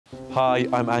Hi,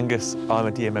 I'm Angus. I'm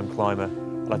a DMM climber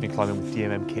and I've been climbing with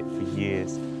DMM kit for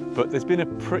years. But there's been a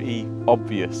pretty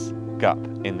obvious gap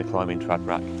in the climbing trad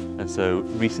rack, and so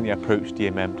recently I approached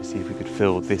DMM to see if we could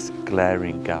fill this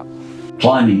glaring gap.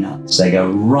 Climbing nuts, they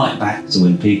go right back to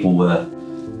when people were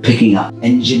picking up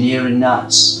engineering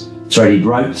nuts, threaded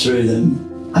rope through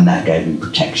them, and that gave them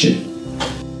protection.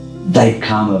 They've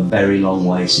come a very long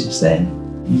way since then.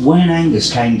 When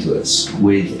Angus came to us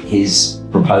with his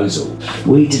proposal,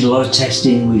 we did a lot of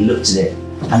testing, we looked at it,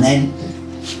 and then,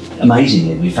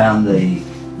 amazingly, we found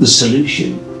the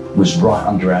solution was right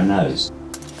under our nose.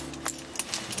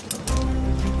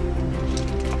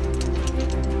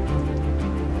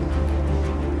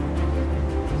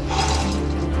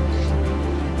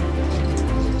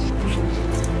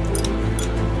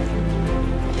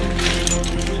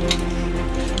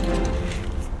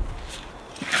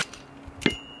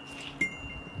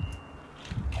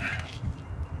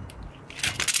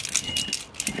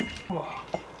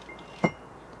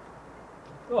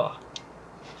 Oh,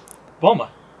 bomber.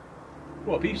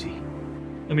 What a beauty.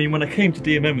 I mean, when I came to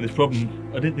DMM with this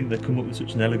problem, I didn't think they'd come up with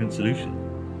such an elegant solution.